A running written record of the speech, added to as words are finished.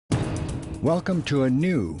Welcome to a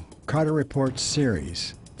new Carter Report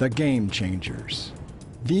series, The Game Changers.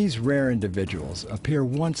 These rare individuals appear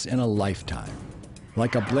once in a lifetime.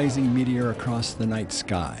 Like a blazing meteor across the night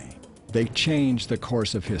sky, they change the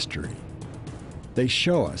course of history. They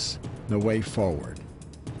show us the way forward.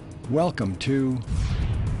 Welcome to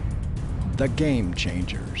The Game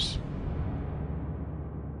Changers.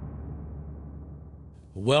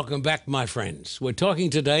 Welcome back, my friends. We're talking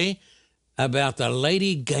today about the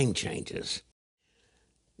Lady Game Changers.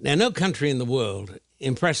 Now, no country in the world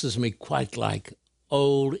impresses me quite like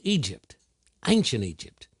old Egypt, ancient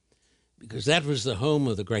Egypt, because that was the home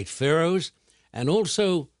of the great pharaohs and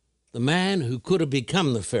also the man who could have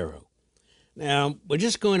become the pharaoh. Now, we're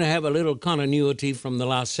just going to have a little continuity from the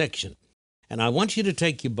last section, and I want you to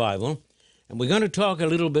take your Bible, and we're going to talk a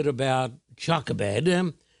little bit about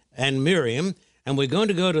Jochebed and Miriam, and we're going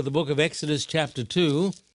to go to the book of Exodus chapter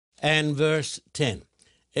 2 and verse 10.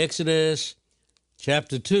 Exodus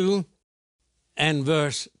chapter 2 and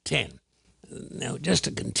verse 10. Now, just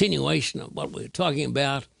a continuation of what we were talking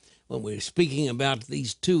about when we were speaking about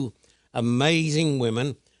these two amazing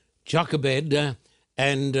women, Jochebed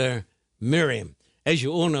and Miriam. As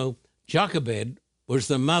you all know, Jochebed was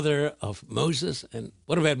the mother of Moses. And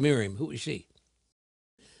what about Miriam? Who was she?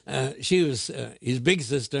 She was his big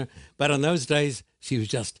sister, but in those days, she was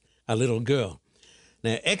just a little girl.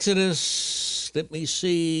 Now, Exodus, let me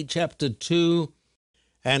see, chapter 2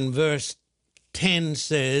 and verse 10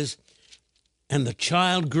 says, "And the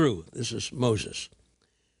child grew," this is Moses,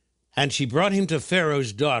 "and she brought him to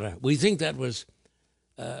Pharaoh's daughter." We think that was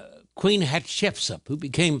Queen Hatshepsut, who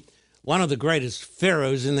became one of the greatest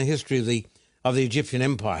pharaohs in the history of the Egyptian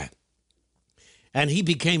Empire. And he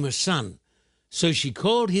became her son. So she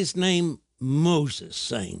called his name Moses,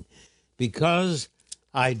 saying, "Because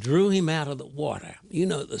I drew him out of the water." You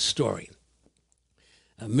know the story.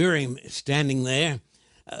 Miriam is standing there.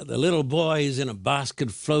 The little boy is in a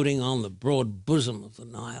basket floating on the broad bosom of the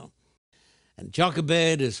Nile. And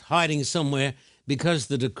Jochebed is hiding somewhere because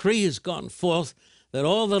the decree has gone forth that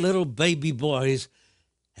all the little baby boys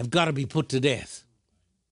have got to be put to death.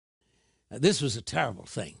 This was a terrible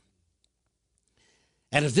thing.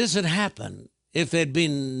 And if this had happened, if there'd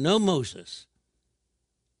been no Moses,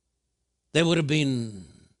 there would have been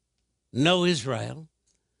no Israel,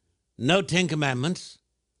 no Ten Commandments,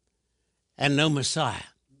 and no Messiah.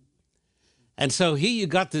 And so here you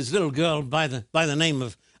got this little girl by the name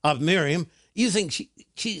of Miriam. You think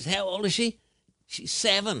she's how old is she? She's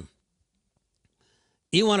 7.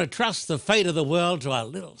 You want to trust the fate of the world to a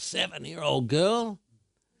little 7-year-old girl?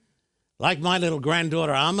 Like my little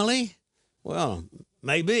granddaughter Amelie? Well,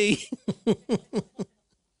 maybe.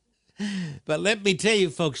 But let me tell you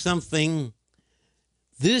folks something.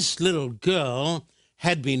 This little girl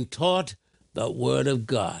had been taught the Word of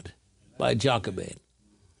God by Jochebed.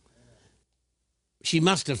 She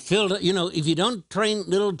must have filled it. You know, if you don't train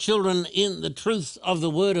little children in the truth of the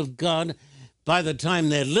Word of God, by the time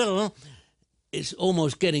they're little, it's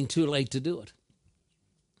almost getting too late to do it.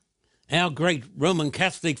 Our great Roman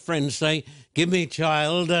Catholic friends say, "Give me a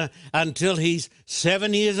child until he's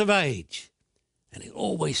 7 years of age, and he'll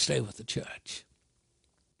always stay with the church."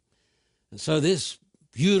 And so this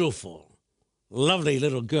beautiful, lovely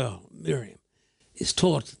little girl, Miriam, is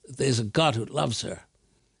taught that there's a God who loves her,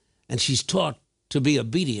 and she's taught to be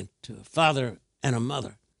obedient to her father and her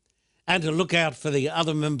mother, and to look out for the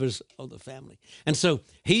other members of the family. And so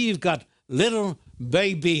here you've got little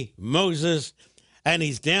baby Moses, and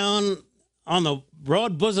he's down on the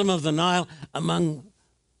broad bosom of the Nile among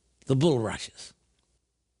the bulrushes.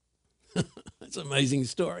 It's an amazing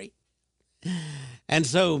story. And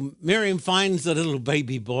so Miriam finds the little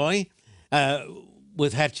baby boy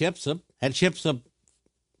with Hatshepsut. Hatshepsut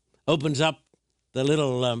opens up the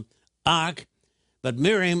little ark, but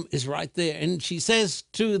Miriam is right there. And she says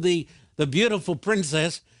to the beautiful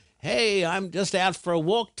princess, "Hey, I'm just out for a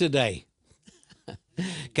walk today.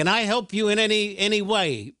 Can I help you in any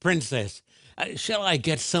way, princess? Shall I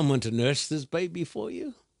get someone to nurse this baby for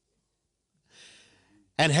you?"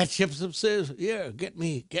 And Hatshepsut says, "Yeah, get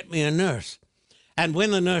me a nurse. And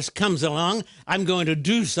when the nurse comes along, I'm going to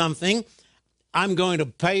do something. I'm going to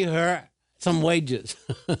pay her some wages."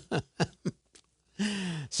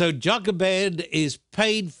 So Jochebed is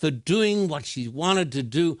paid for doing what she wanted to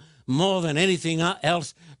do more than anything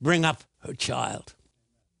else, bring up her child.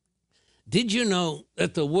 Did you know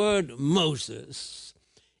that the word Moses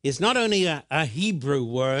is not only a Hebrew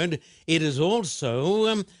word, it is also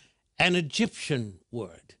an Egyptian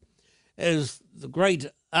word? As the great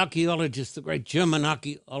archaeologist, the great German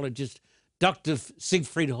archaeologist, Dr.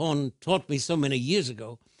 Siegfried Horn taught me so many years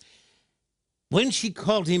ago, When she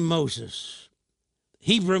called him Moses,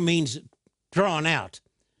 Hebrew means drawn out,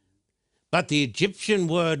 but the Egyptian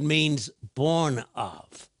word means born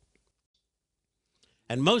of.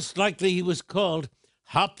 And most likely he was called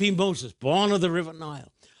Hapi Moses, born of the river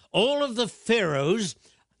Nile. All of the pharaohs,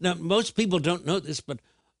 now most people don't know this, but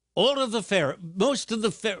most of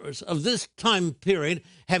the pharaohs of this time period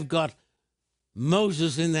have got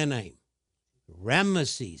Moses in their name.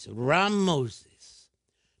 Ramesses, Ram-Moses,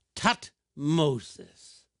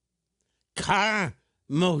 Tut-Moses,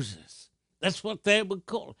 Kar-Moses. That's what they were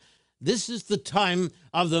called. This is the time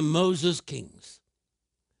of the Moses kings.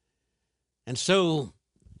 And so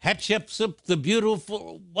Hatshepsut, the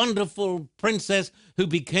beautiful, wonderful princess who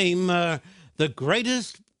became the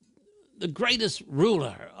greatest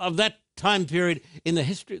ruler of that time period in the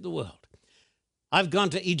history of the world. I've gone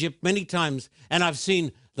to Egypt many times, and I've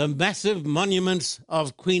seen the massive monuments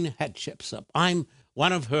of Queen Hatshepsut. I'm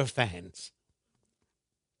one of her fans.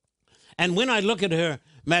 And when I look at her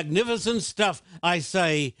magnificent stuff, I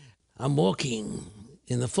say, I'm walking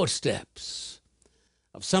in the footsteps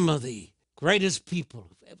of some of the greatest people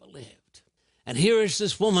who've ever lived. And here is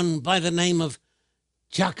this woman by the name of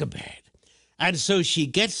Jochebed. And so she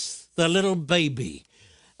gets the little baby.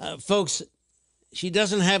 Folks, she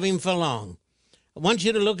doesn't have him for long. I want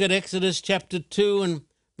you to look at Exodus chapter 2 and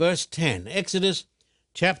verse 10. Exodus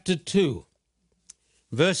chapter 2,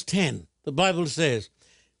 verse 10. The Bible says,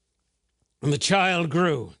 and the child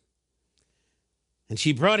grew, and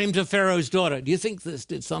she brought him to Pharaoh's daughter. Do you think this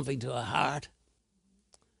did something to her heart?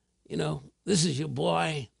 You know, this is your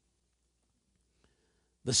boy,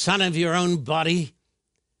 the son of your own body.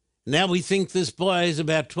 Now we think this boy is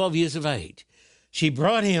about 12 years of age. She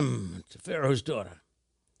brought him to Pharaoh's daughter,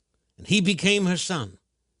 and he became her son.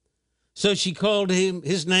 So she called him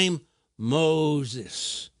his name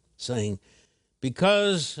Moses, saying,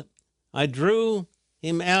 because I drew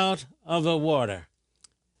him out of the water.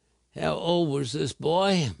 How old was this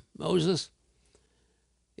boy, Moses?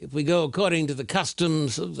 If we go according to the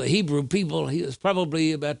customs of the Hebrew people, he was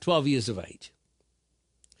probably about 12 years of age.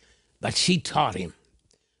 But she taught him.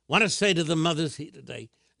 I want to say to the mothers here today,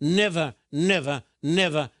 never, never,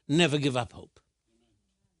 never, never give up hope.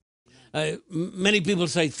 Many people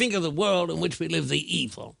say, think of the world in which we live, the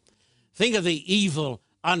evil. Think of the evil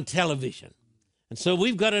on television. And so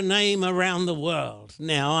we've got a name around the world.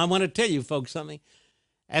 Now, I want to tell you folks something.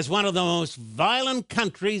 As one of the most violent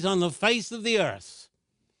countries on the face of the earth,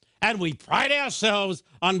 and we pride ourselves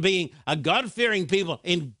on being a God-fearing people.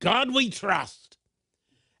 In God we trust.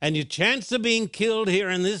 And your chance of being killed here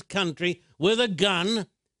in this country with a gun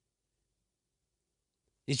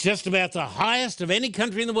is just about the highest of any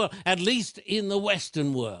country in the world, at least in the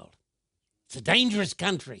Western world. It's a dangerous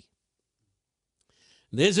country.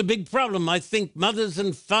 There's a big problem. I think mothers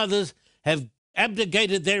and fathers have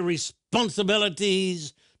abdicated their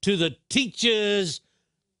responsibilities to the teachers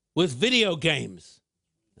with video games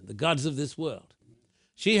and the gods of this world.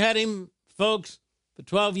 She had him, folks, for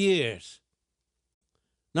 12 years.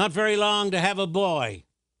 Not very long to have a boy.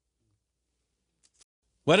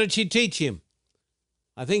 What did she teach him?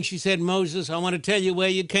 I think she said, Moses, I want to tell you where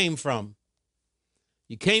you came from.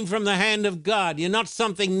 You came from the hand of God. You're not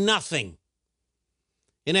something nothing.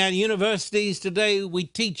 In our universities today, we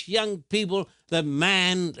teach young people that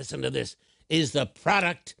man, listen to this, is the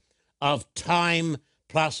product of time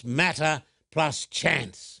plus matter plus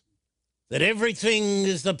chance. That everything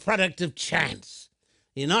is the product of chance.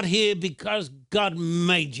 You're not here because God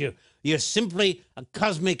made you. You're simply a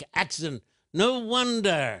cosmic accident. No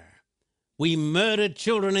wonder we murder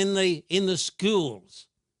children in the schools.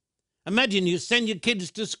 Imagine you send your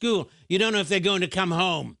kids to school. You don't know if they're going to come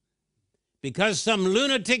home because some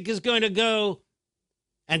lunatic is going to go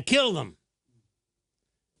and kill them.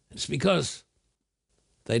 It's because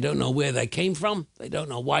they don't know where they came from. They don't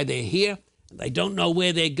know why they're here. And they don't know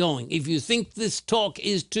where they're going. If you think this talk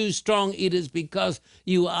is too strong, it is because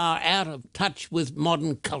you are out of touch with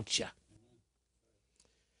modern culture.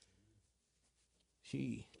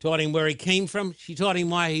 She taught him where he came from. She taught him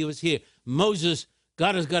why he was here. Moses,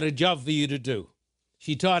 God has got a job for you to do.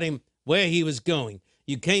 She taught him where he was going.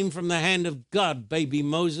 You came from the hand of God, baby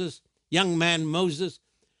Moses, young man Moses,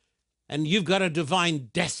 and you've got a divine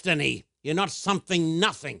destiny. You're not something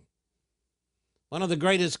nothing. One of the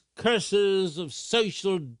greatest curses of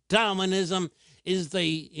social Darwinism is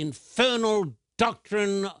the infernal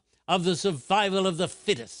doctrine of the survival of the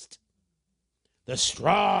fittest. The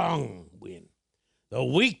strong win. The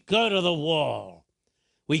weak go to the wall.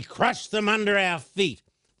 We crush them under our feet.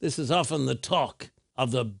 This is often the talk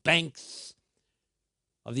of the banks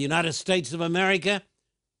of the United States of America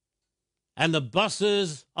and the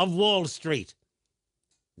bosses of Wall Street.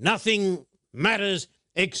 Nothing matters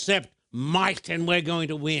except might, and we're going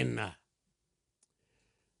to win.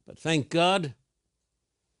 But thank God,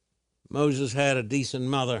 Moses had a decent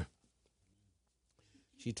mother.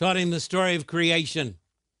 She taught him the story of creation.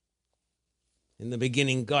 In the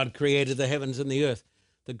beginning, God created the heavens and the earth.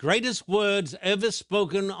 The greatest words ever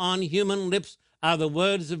spoken on human lips are the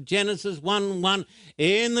words of Genesis 1:1.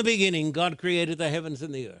 In the beginning, God created the heavens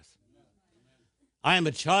and the earth. I am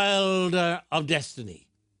a child of destiny.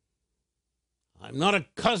 I'm not a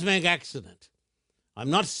cosmic accident. I'm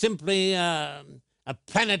not simply a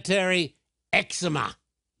planetary eczema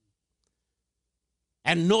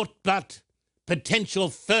and naught but potential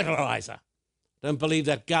fertilizer. Don't believe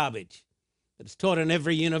that garbage that's taught in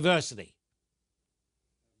every university.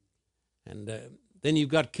 And then you've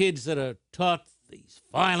got kids that are taught these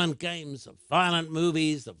violent games, the violent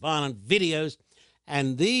movies, the violent videos,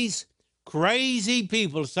 and these crazy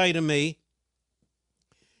people say to me,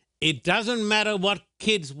 it doesn't matter what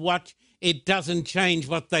kids watch, it doesn't change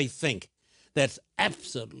what they think. That's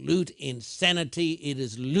absolute insanity. It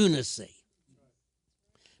is lunacy.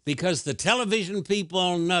 Because the television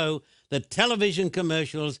people know that television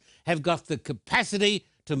commercials have got the capacity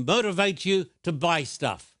to motivate you to buy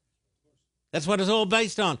stuff. That's what it's all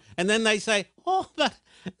based on. And then they say, oh, but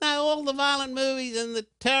no, all the violent movies and the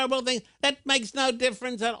terrible things, that makes no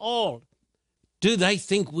difference at all. Do they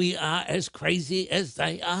think we are as crazy as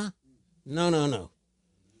they are? No, no, no.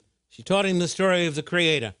 She taught him the story of the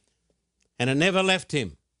Creator, and it never left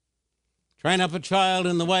him. Train up a child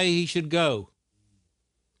in the way he should go.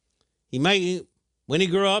 When he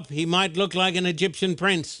grew up, he might look like an Egyptian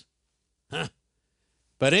prince. Huh?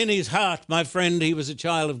 But in his heart, my friend, he was a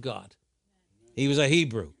child of God. He was a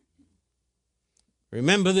Hebrew.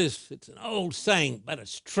 Remember this, it's an old saying, but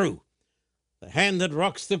it's true. The hand that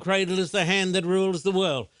rocks the cradle is the hand that rules the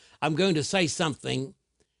world. I'm going to say something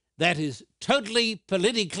that is totally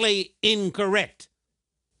politically incorrect.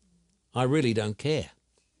 I really don't care.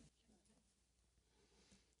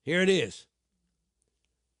 Here it is.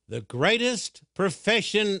 The greatest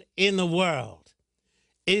profession in the world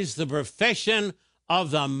is the profession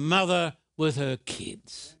of the mother with her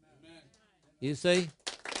kids. You see?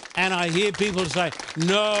 And I hear people say,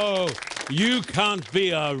 no, you can't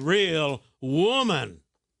be a real woman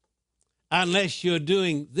unless you're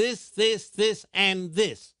doing this, this, this, and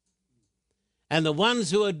this. And the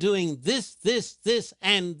ones who are doing this, this, this,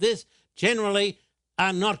 and this generally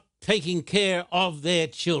are not taking care of their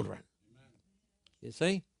children. You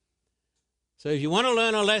see? So if you want to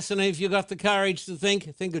learn a lesson, if you've got the courage to think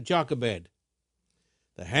of Jochebed.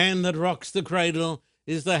 The hand that rocks the cradle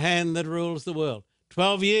is the hand that rules the world.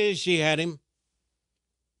 12 years she had him.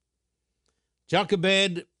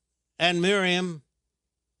 Jochebed and Miriam,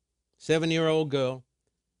 7-year-old girl,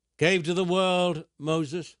 gave to the world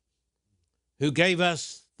Moses, who gave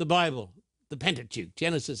us the Bible, the Pentateuch,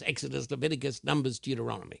 Genesis, Exodus, Leviticus, Numbers,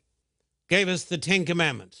 Deuteronomy, gave us the Ten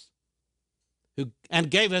Commandments, and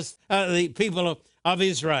gave us the people of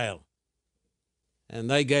Israel, and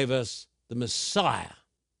they gave us the Messiah.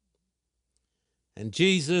 And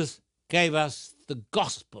Jesus gave us the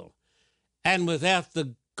gospel. And without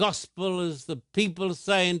the gospel, as the people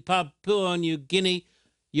say in Papua New Guinea,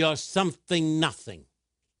 you're something nothing.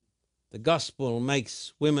 The gospel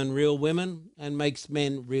makes women real women and makes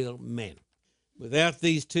men real men. Without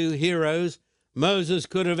these two heroes, Moses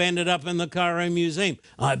could have ended up in the Cairo Museum.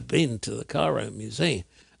 I've been to the Cairo Museum.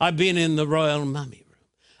 I've been in the Royal Mummy Room.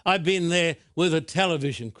 I've been there with a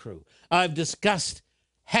television crew. I've discussed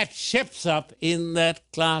Hatshepsut in that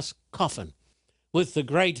glass coffin with the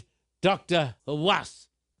great Dr. Hawass.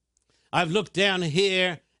 I've looked down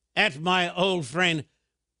here at my old friend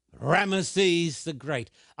Ramesses the Great.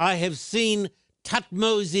 I have seen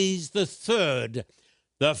Tutmosis III,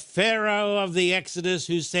 the Pharaoh of the Exodus,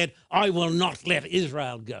 who said, I will not let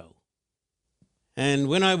Israel go. And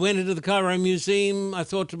when I went into the Cairo Museum, I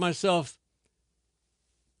thought to myself,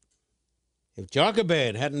 if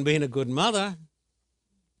Jochebed hadn't been a good mother,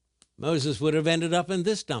 Moses would have ended up in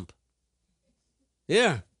this dump.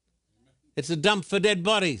 Yeah, it's a dump for dead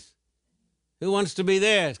bodies. Who wants to be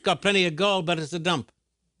there? It's got plenty of gold, but it's a dump.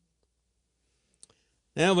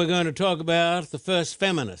 Now we're going to talk about the first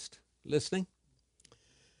feminist. Listening?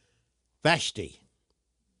 Vashti.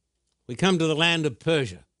 We come to the land of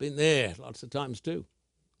Persia. Been there lots of times too.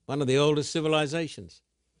 One of the oldest civilizations.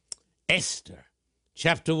 Esther,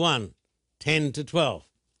 chapter 1, 10 to 12.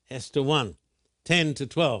 Esther 1, 10 to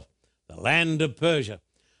 12. The land of Persia.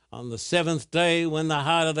 On the seventh day, when the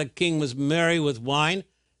heart of the king was merry with wine,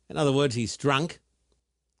 in other words, he's drunk,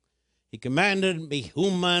 he commanded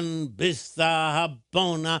Mehuman, Biztha,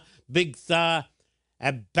 Habona, Bigtha,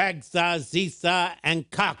 Abagthar, Zethar, and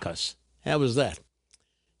Carcass. How was that?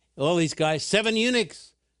 All these guys, 7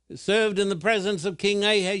 eunuchs who served in the presence of King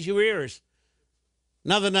Ahasuerus.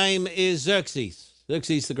 Another name is Xerxes,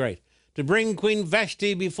 Xerxes the Great, to bring Queen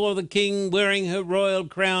Vashti before the king wearing her royal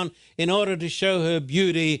crown in order to show her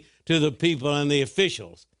beauty to the people and the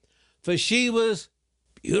officials. For she was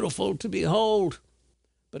beautiful to behold.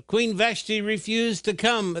 But Queen Vashti refused to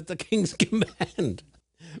come at the king's command,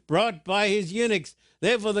 brought by his eunuchs.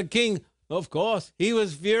 Therefore the king, of course, he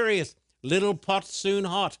was furious. Little pot soon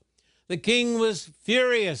hot. The king was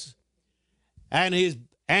furious, and his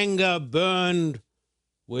anger burned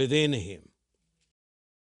within him.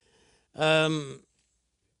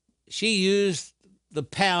 She used the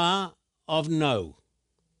power of no.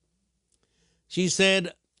 She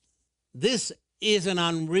said, "This is an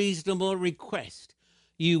unreasonable request.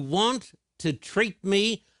 You want to treat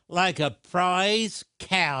me like a prize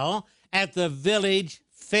cow at the village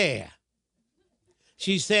fair."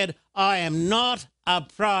 She said, "I am not a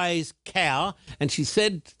prize cow." And she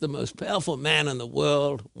said to the most powerful man in the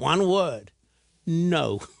world, one word,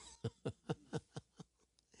 no.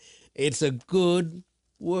 It's a good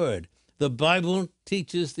word. The Bible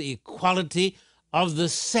teaches the equality of the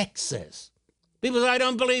sexes. People say, "I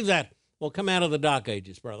don't believe that." Well, come out of the dark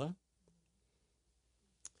ages, brother.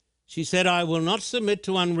 She said, "I will not submit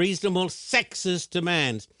to unreasonable sexist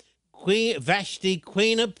demands." Queen Vashti,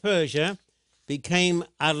 queen of Persia, became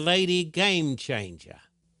a lady game changer.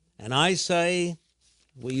 And I say,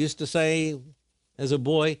 we used to say as a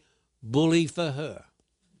boy, bully for her.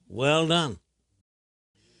 Well done.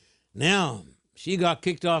 Now, she got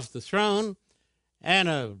kicked off the throne, and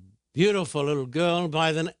a beautiful little girl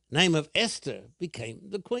by the name of Esther became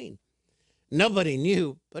the queen. Nobody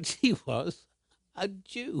knew, but she was a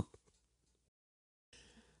Jew.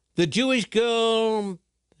 The Jewish girl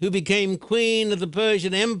who became queen of the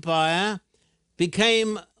Persian Empire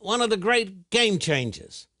became one of the great game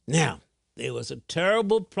changers. Now, there was a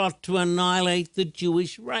terrible plot to annihilate the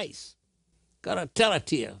Jewish race. Got to tell it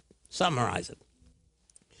to you, summarize it.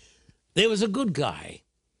 There was a good guy.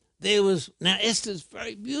 Now Esther's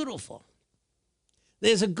very beautiful.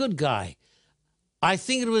 There's a good guy. I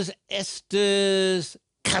think it was Esther's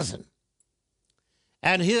cousin.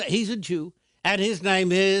 And he's a Jew, and his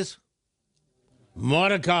name is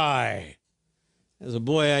Mordecai. As a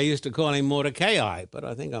boy, I used to call him Mordecai, but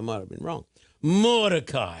I think I might have been wrong.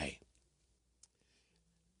 Mordecai.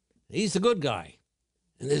 He's the good guy.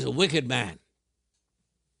 And there's a wicked man.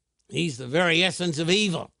 He's the very essence of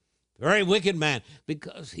evil. Very wicked man,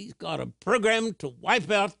 because he's got a program to wipe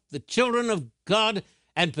out the children of God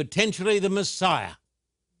and potentially the Messiah.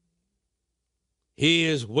 He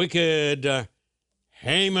is wicked.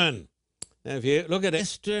 Haman. Now, if you look at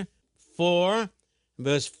Esther 4,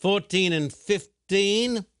 verse 14 and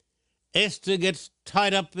 15, Esther gets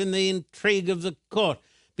tied up in the intrigue of the court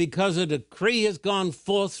because a decree has gone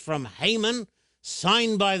forth from Haman,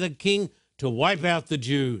 signed by the king, to wipe out the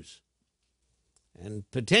Jews and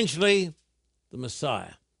potentially the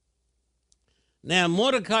Messiah. Now,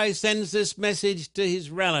 Mordecai sends this message to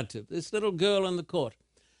his relative, this little girl in the court.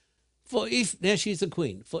 Now she's the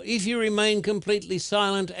queen. "For if you remain completely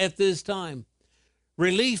silent at this time,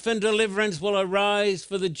 relief and deliverance will arise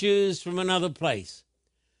for the Jews from another place.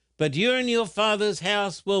 But you and your father's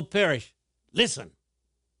house will perish." Listen.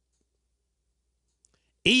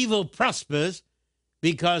 Evil prospers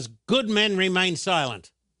because good men remain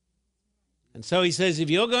silent. And so he says, if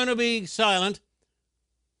you're going to be silent,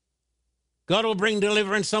 God will bring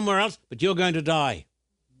deliverance somewhere else, but you're going to die.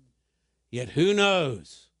 Yet who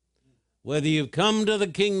knows whether you've come to the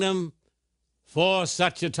kingdom for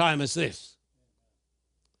such a time as this.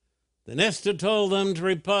 Then Esther told them to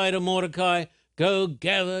reply to Mordecai, "Go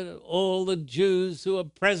gather all the Jews who are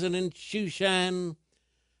present in Shushan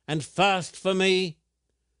and fast for me,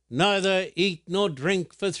 neither eat nor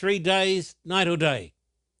drink for 3 days, night or day.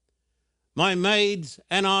 My maids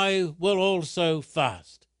and I will also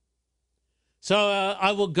fast. So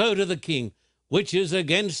I will go to the king, which is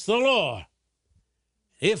against the law.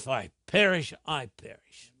 If I perish, I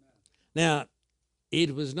perish." Now,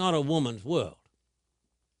 it was not a woman's world.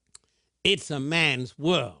 It's a man's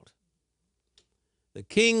world. The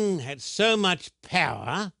king had so much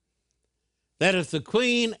power that if the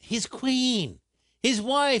queen, his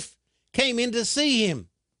wife, came in to see him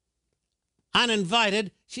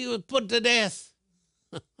uninvited, she was put to death.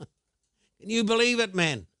 Can you believe it,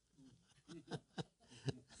 man?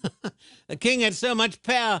 The king had so much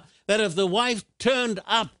power that if the wife turned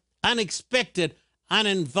up unexpected,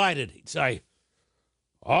 uninvited, he'd say,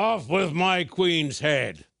 "Off with my queen's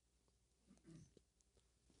head."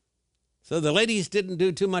 So the ladies didn't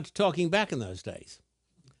do too much talking back in those days.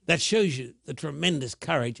 That shows you the tremendous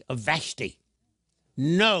courage of Vashti.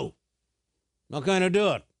 No, not going to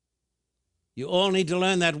do it. You all need to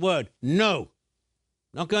learn that word. No,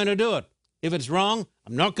 not going to do it. If it's wrong,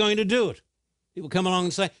 I'm not going to do it. People come along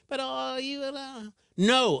and say, but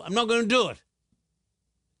no, I'm not going to do it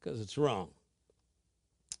because it's wrong.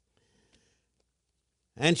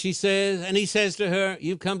 And she says, and he says to her,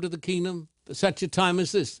 you've come to the kingdom for such a time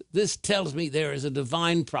as this. This tells me there is a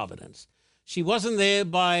divine providence. She wasn't there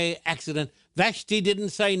by accident. Vashti didn't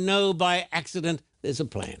say no by accident. There's a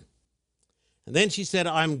plan. And then she said,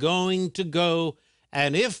 I'm going to go,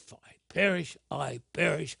 and if I perish, I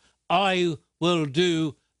perish. I will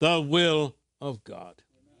do the will of God.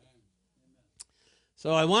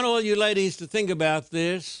 So I want all you ladies to think about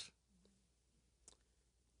this.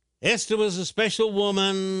 Esther was a special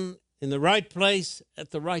woman in the right place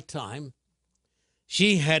at the right time.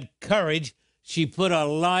 She had courage. She put her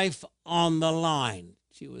life on the line.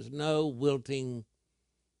 She was no wilting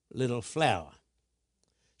little flower.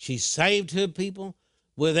 She saved her people.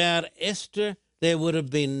 Without Esther, there would have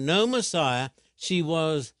been no Messiah. She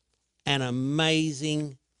was an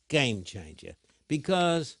amazing game changer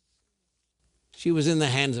because she was in the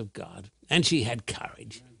hands of God and she had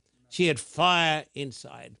courage. She had fire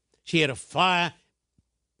inside. She had a fire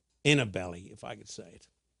in her belly, if I could say it.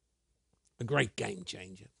 A great game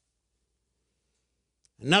changer.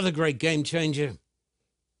 Another great game changer,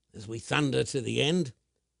 as we thunder to the end,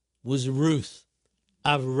 was Ruth,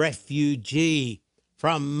 a refugee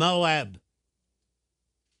from Moab,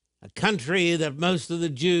 a country that most of the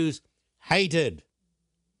Jews hated.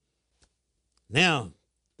 Now,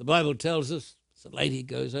 the Bible tells us the lady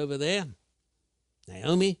goes over there,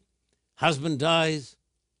 Naomi, husband dies,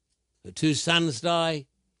 her 2 sons die,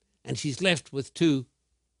 and she's left with 2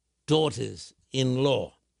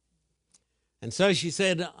 daughters-in-law. And so she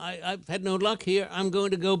said, I've had no luck here. I'm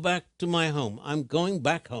going to go back to my home. I'm going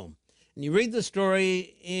back home. And you read the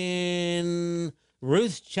story in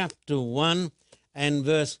Ruth chapter 1 and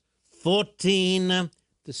verse 14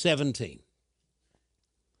 to 17.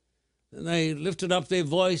 And they lifted up their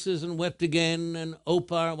voices and wept again, and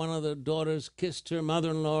Orpah, one of the daughters, kissed her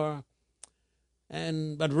mother-in-law.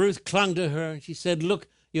 But Ruth clung to her, and she said, look,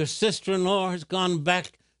 your sister-in-law has gone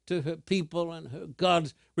back to her people and her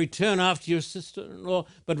gods. Return after your sister-in-law.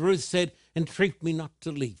 But Ruth said, entreat me not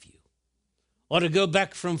to leave you or to go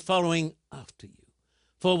back from following after you.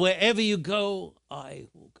 For wherever you go, I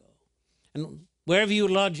will go. And wherever you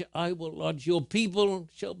lodge, I will lodge. Your people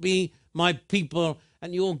shall be my people,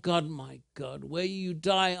 and your God my God. Where you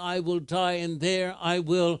die, I will die, and there I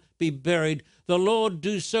will be buried. The Lord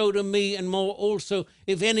do so to me, and more also,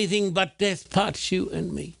 if anything but death parts you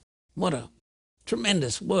and me. What a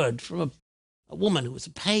tremendous word from a woman who was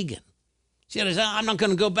a pagan. She said, I'm not going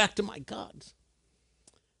to go back to my gods.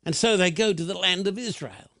 And so they go to the land of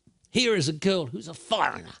Israel. Here is a girl who's a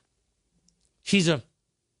foreigner. She's a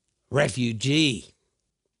refugee.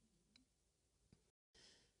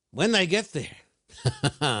 When they get there,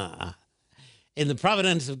 in the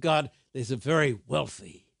providence of God, there's a very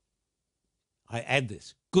wealthy, I add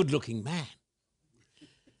this, good-looking man.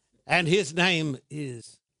 And his name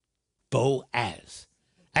is Boaz.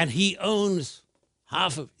 And he owns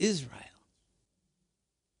half of Israel.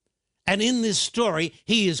 And in this story,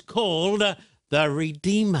 he is called the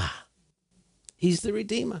Redeemer. He's the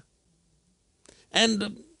Redeemer.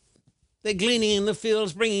 And they're gleaning in the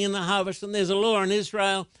fields, bringing in the harvest, and there's a law in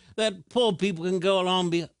Israel that poor people can go along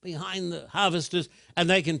behind the harvesters and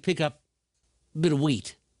they can pick up a bit of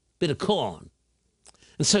wheat, a bit of corn.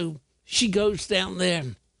 And so she goes down there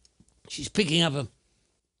and she's picking up a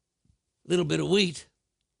little bit of wheat.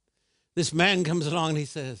 This man comes along and he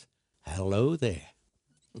says, hello there.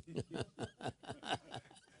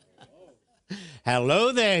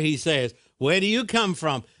 Hello there, he says. Where do you come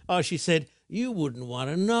from? Oh, she said, you wouldn't want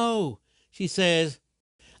to know. She says,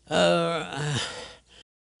 I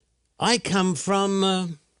come from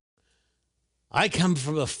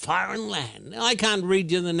a foreign land. Now, I can't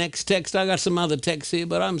read you the next text. I got some other texts here,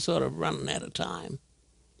 but I'm sort of running out of time.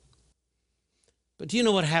 But do you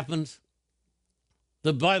know what happens?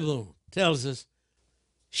 The Bible tells us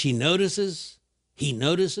she notices, he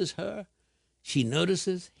notices her, she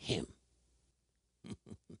notices him.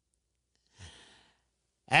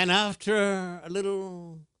 And after a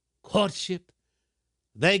little courtship,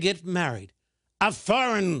 they get married. A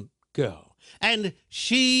foreign girl. And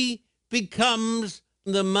she becomes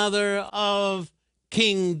the mother of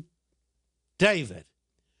King David,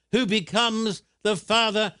 who becomes the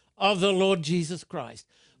father of the Lord Jesus Christ.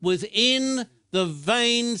 Within the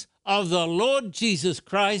veins of the Lord Jesus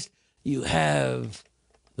Christ you have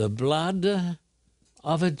the blood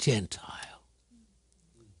of a Gentile.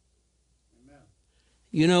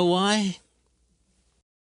 You know why?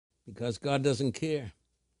 Because God doesn't care.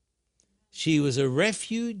 She was a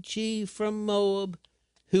refugee from Moab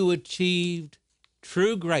who achieved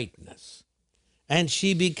true greatness. And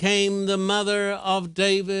she became the mother of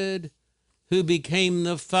David, who became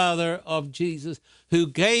the father of Jesus, who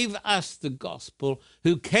gave us the gospel,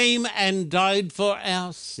 who came and died for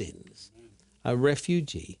our sins. A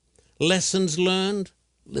refugee. Lessons learned?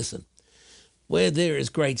 Listen, where there is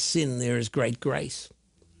great sin, there is great grace.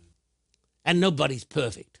 And nobody's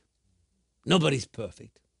perfect. Nobody's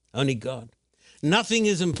perfect. Only God. Nothing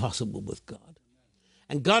is impossible with God.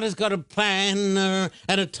 And God has got a plan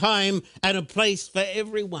and a time and a place for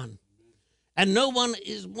everyone. And no one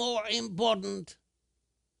is more important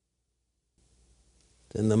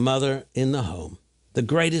than the mother in the home. The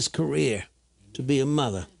greatest career, to be a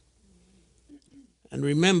mother. And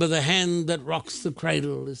remember, the hand that rocks the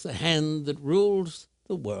cradle is the hand that rules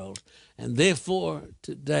the world. And therefore,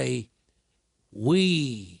 today,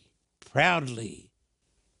 we proudly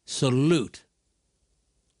salute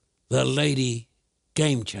the Lady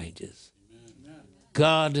Game Changers. Amen.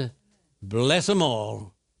 God bless them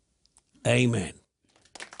all. Amen.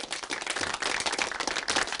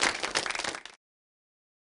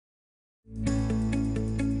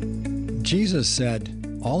 Jesus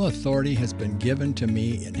said, "All authority has been given to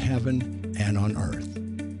me in heaven and on earth.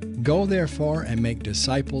 Go therefore and make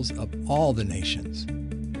disciples of all the nations,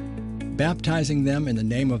 baptizing them in the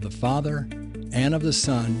name of the Father and of the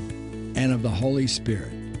Son and of the Holy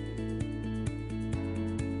Spirit."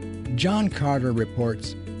 John Carter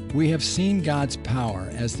reports, "We have seen God's power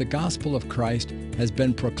as the gospel of Christ has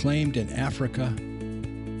been proclaimed in Africa,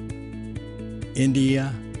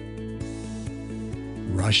 India,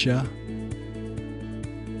 Russia,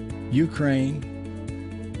 Ukraine,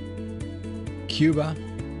 Cuba,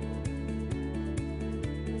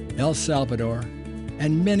 El Salvador,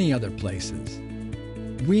 and many other places.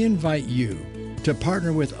 We invite you to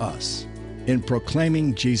partner with us in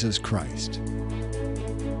proclaiming Jesus Christ."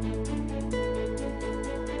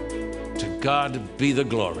 To God be the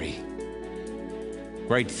glory.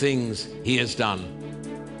 Great things He has done.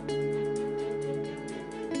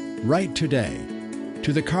 Write today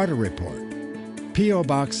to the Carter Report, P.O.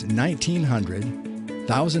 Box 1900,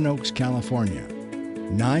 Thousand Oaks, California,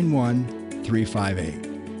 91358.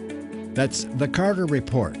 That's the Carter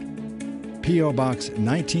Report, P.O. Box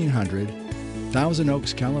 1900, Thousand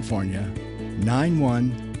Oaks, California,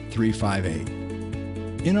 91358.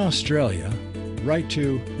 In Australia, write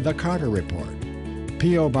to the Carter Report,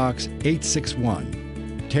 P.O. Box 861,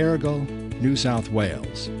 Terrigal, New South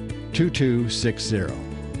Wales, 2260.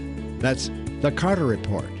 That's the Carter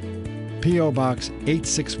Report, P.O. Box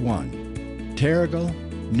 861, Terrigal,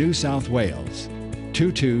 New South Wales,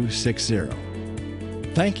 2260.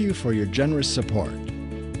 Thank you for your generous support.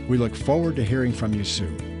 We look forward to hearing from you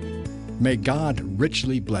soon. May God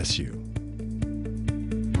richly bless you.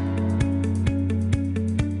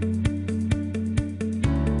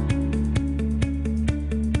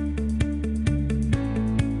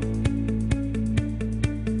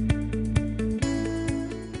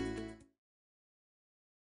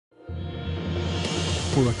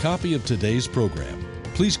 For a copy of today's program,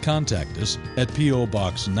 please contact us at P.O.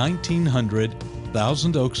 Box 1900,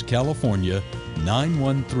 Thousand Oaks, California,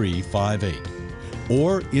 91358.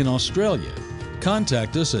 Or in Australia,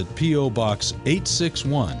 contact us at P.O. Box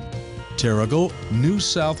 861, Terrigal, New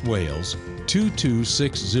South Wales,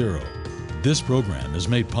 2260. This program is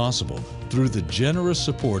made possible through the generous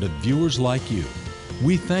support of viewers like you.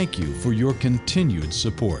 We thank you for your continued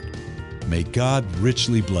support. May God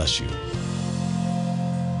richly bless you.